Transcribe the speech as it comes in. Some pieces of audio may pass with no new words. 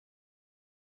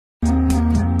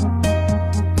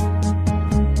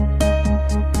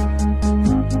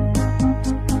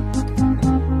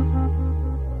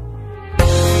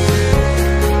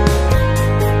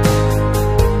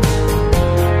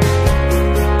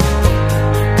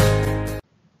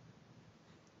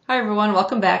Hi everyone,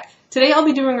 welcome back. Today I'll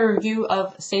be doing a review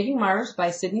of Saving Mars by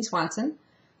Cidney Swanson.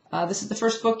 This is the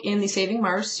first book in the Saving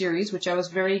Mars series, which I was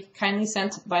very kindly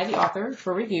sent by the author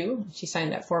for review. She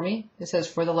signed that for me. It says,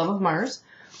 "For the Love of Mars."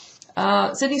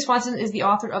 Cidney Swanson is the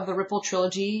author of the Ripple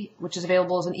trilogy, which is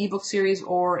available as an ebook series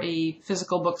or a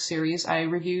physical book series. I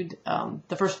reviewed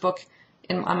the first book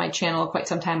on my channel quite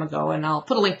some time ago, and I'll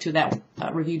put a link to that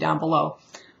review down below.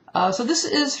 So this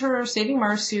is her Saving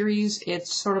Mars series.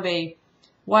 It's sort of a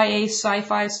YA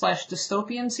sci-fi /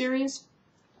 dystopian series,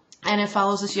 and it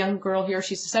follows this young girl here.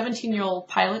 She's a 17-year-old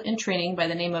pilot in training by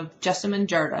the name of Jessamine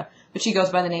Jarda, but she goes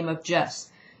by the name of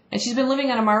Jess. And she's been living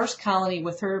on a Mars colony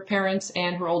with her parents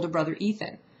and her older brother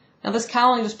Ethan. Now this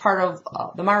colony was part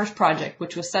of the Mars Project,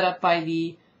 which was set up by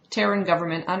the Terran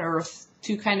government on Earth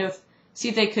to kind of see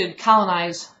if they could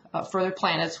colonize further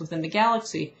planets within the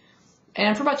galaxy.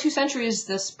 And for about 2 centuries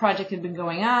this project had been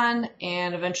going on,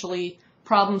 and eventually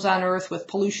problems on Earth with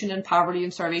pollution and poverty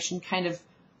and starvation kind of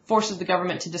forces the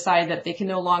government to decide that they can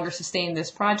no longer sustain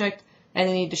this project and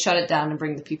they need to shut it down and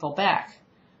bring the people back.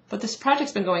 But this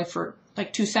project's been going for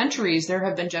like 2 centuries. There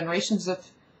have been generations of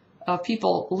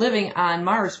people living on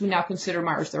Mars who now consider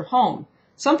Mars their home.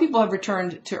 Some people have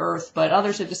returned to Earth, but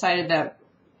others have decided that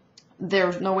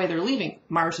there's no way they're leaving.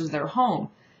 Mars is their home.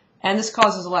 And this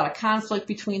causes a lot of conflict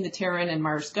between the Terran and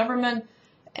Mars government,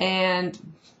 and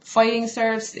fighting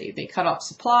starts. They cut off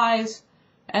supplies,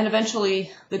 and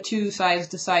eventually the two sides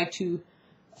decide to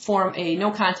form a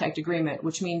no-contact agreement,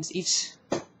 which means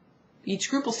each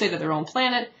group will stay to their own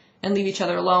planet and leave each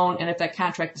other alone, and if that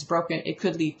contract is broken, it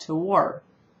could lead to war.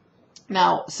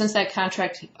 Now, since that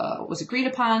contract was agreed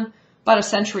upon, about a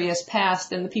century has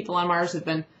passed, and the people on Mars have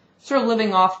been sort of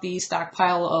living off the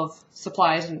stockpile of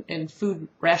supplies and food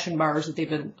ration bars that they've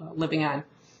been living on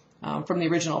from the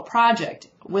original project,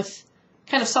 with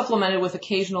kind of supplemented with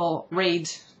occasional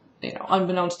raids,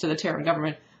 unbeknownst to the Terran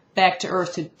government, back to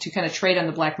Earth to kind of trade on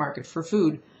the black market for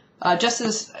food.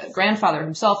 Jess's grandfather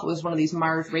himself was one of these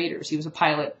Mars raiders. He was a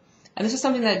pilot. And this is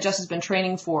something that Jess has been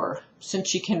training for since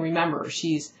she can remember.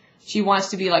 She wants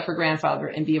to be like her grandfather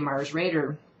and be a Mars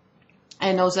raider,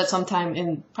 and knows that sometime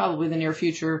in probably the near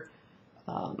future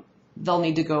they'll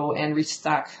need to go and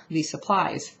restock these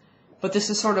supplies. But this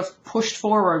is sort of pushed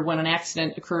forward when an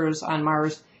accident occurs on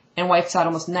Mars and wipes out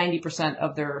almost 90%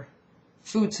 of their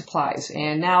food supplies.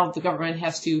 And now the government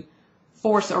has to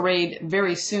force a raid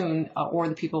very soon, or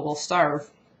the people will starve.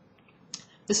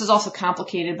 This is also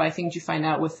complicated by things you find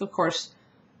out with, of course,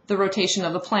 the rotation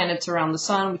of the planets around the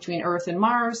sun between Earth and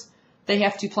Mars. They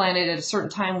have to plan it at a certain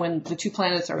time when the two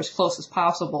planets are as close as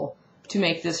possible to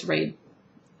make this raid,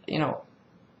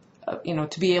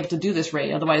 to be able to do this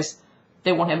raid. Otherwise,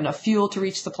 they won't have enough fuel to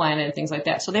reach the planet and things like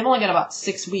that. So they've only got about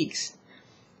 6 weeks.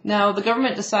 Now, the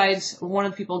government decides one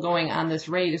of the people going on this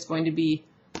raid is going to be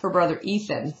her brother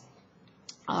Ethan.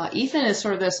 Ethan is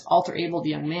sort of this alter-abled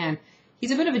young man.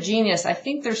 He's a bit of a genius. I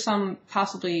think there's some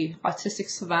possibly autistic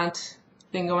savant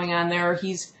thing going on there.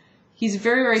 He's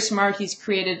very, very smart. He's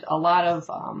created a lot of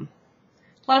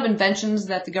inventions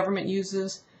that the government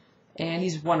uses, and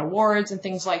he's won awards and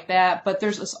things like that. But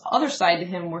there's this other side to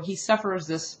him where he suffers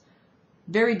this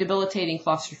very debilitating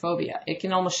claustrophobia. It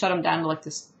can almost shut him down to like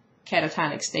this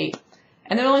catatonic state.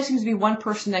 And there only seems to be one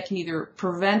person that can either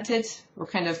prevent it or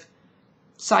kind of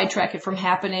sidetrack it from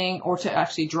happening, or to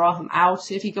actually draw him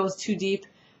out if he goes too deep,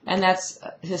 and that's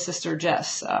his sister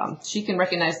Jess. She can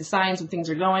recognize the signs when things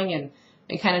are going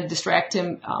and kind of distract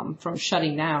him from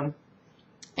shutting down.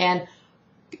 And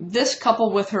this,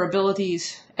 coupled with her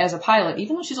abilities as a pilot,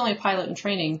 even though she's only a pilot in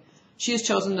training, she has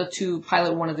chosen to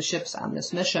pilot one of the ships on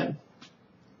this mission.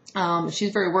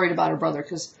 She's very worried about her brother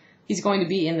because he's going to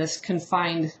be in this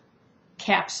confined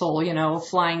capsule,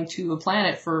 flying to a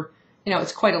planet for,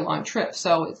 it's quite a long trip.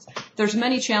 So there's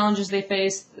many challenges they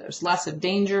face. There's lots of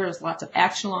danger. There's lots of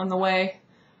action along the way.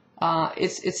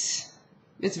 It's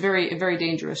a very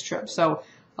dangerous trip. So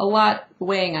a lot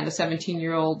weighing on a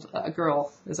 17-year-old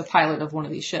girl as a pilot of one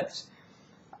of these ships.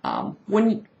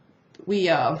 When we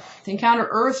encounter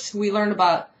Earth, we learn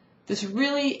about this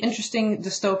really interesting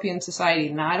dystopian society.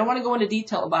 Now, I don't want to go into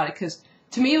detail about it because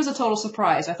to me it was a total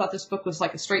surprise. I thought this book was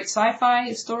like a straight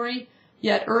sci-fi story,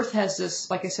 yet Earth has this,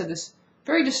 like I said, this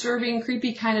very disturbing,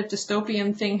 creepy kind of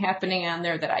dystopian thing happening on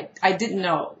there that I didn't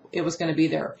know it was going to be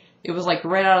there. It was like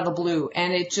right out of the blue,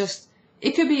 and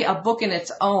it could be a book in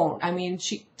its own. I mean,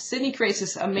 Cidney creates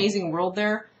this amazing world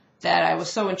there that I was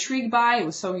so intrigued by. It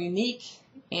was so unique,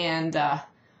 and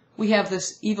we have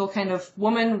this evil kind of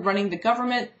woman running the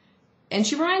government, and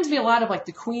she reminds me a lot of like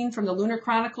the Queen from the Lunar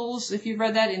Chronicles, if you've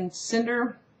read that in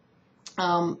Cinder.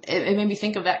 It made me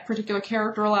think of that particular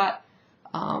character a lot.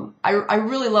 I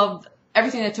really loved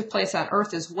everything that took place on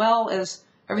Earth as well as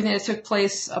everything that took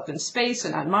place up in space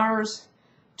and on Mars.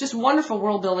 Just wonderful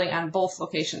world building on both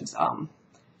locations.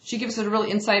 She gives us a real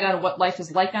insight on what life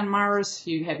is like on Mars.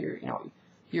 You have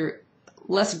your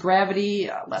less gravity,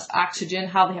 less oxygen,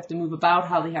 how they have to move about,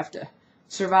 how they have to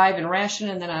survive and ration,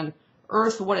 and then on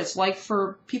Earth, what it's like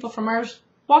for people from Mars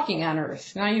walking on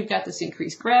Earth. Now you've got this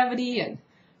increased gravity and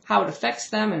how it affects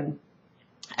them, and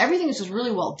everything is just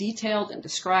really well detailed and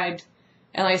described.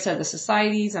 And like I said, the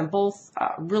societies on both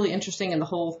really interesting, and the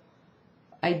whole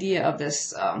idea of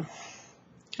this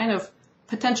kind of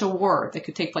potential war that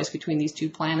could take place between these two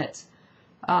planets.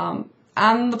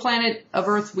 On the planet of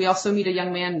Earth, we also meet a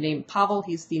young man named Pavel.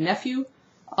 He's the nephew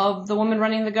of the woman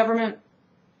running the government.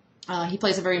 He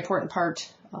plays a very important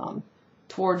part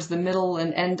towards the middle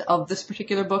and end of this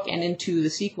particular book and into the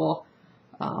sequel.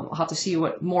 I'll have to see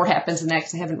what more happens in that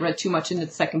because I haven't read too much into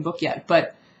the second book yet.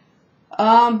 But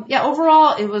yeah,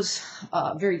 overall, it's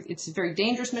a very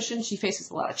dangerous mission. She faces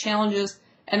a lot of challenges,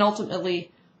 and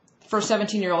ultimately, for a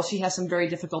 17-year-old, she has some very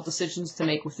difficult decisions to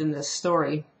make within this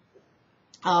story.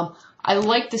 I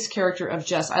like this character of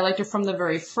Jess. I liked her from the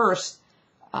very first.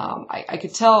 I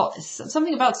could tell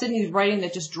something about Cidney's writing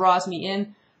that just draws me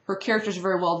in. Her characters are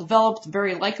very well developed,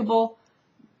 very likable.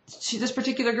 This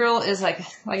particular girl is like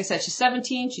I said, she's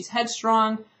 17. She's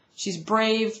headstrong. She's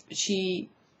brave. She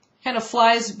kind of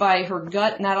flies by her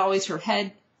gut, not always her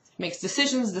head. Makes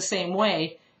decisions the same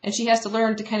way, and she has to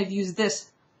learn to kind of use this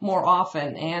more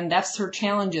often, and that's her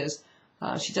challenges.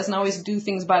 She doesn't always do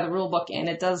things by the rule book, and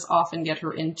it does often get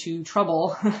her into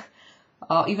trouble,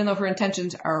 even though her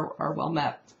intentions are well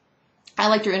met. I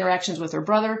liked her interactions with her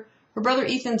brother. Her brother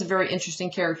Ethan's a very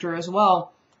interesting character as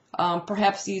well.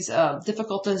 Perhaps these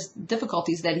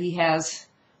difficulties that he has.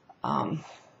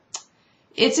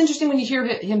 It's interesting when you hear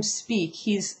him speak.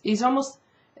 It's almost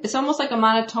like a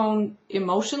monotone,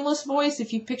 emotionless voice.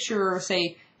 If you picture,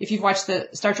 say, if you've watched the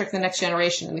Star Trek: The Next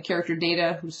Generation and the character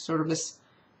Data, who's sort of this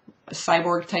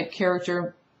cyborg type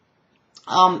character,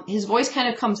 his voice kind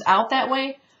of comes out that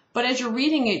way. But as you're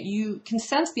reading it, you can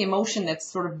sense the emotion that's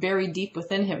sort of buried deep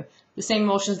within him. The same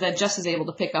emotions that Jess is able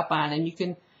to pick up on,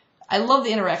 and I love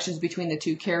the interactions between the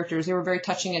two characters. They were very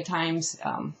touching at times.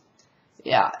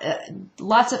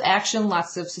 Lots of action,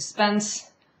 lots of suspense,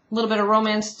 a little bit of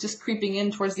romance just creeping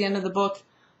in towards the end of the book.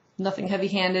 Nothing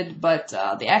heavy-handed, but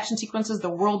the action sequences, the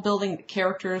world building, the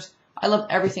characters, I love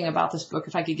everything about this book.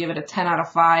 If I could give it a 10 out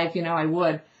of 5, I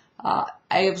would.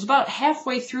 I was about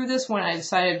halfway through this when I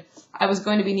decided I was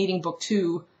going to be needing book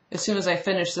 2 as soon as I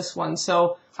finished this one.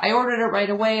 So I ordered it right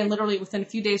away, and literally within a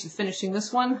few days of finishing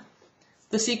this one,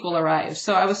 the sequel arrived.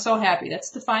 So I was so happy.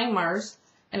 That's Defying Mars,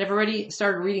 and I've already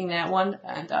started reading that one.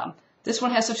 And this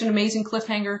one has such an amazing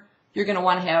cliffhanger. You're going to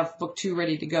want to have book 2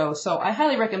 ready to go. So I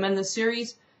highly recommend this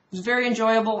series. It was very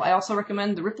enjoyable. I also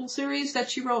recommend the Ripple series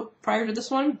that she wrote prior to this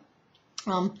one.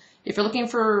 If you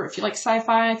like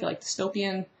sci-fi, if you like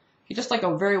dystopian, if you just like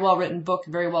a very well-written book,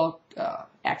 very well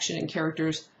action and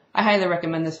characters, I highly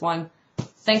recommend this one.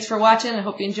 Thanks for watching. I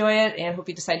hope you enjoy it, and hope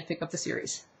you decide to pick up the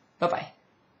series. Bye-bye.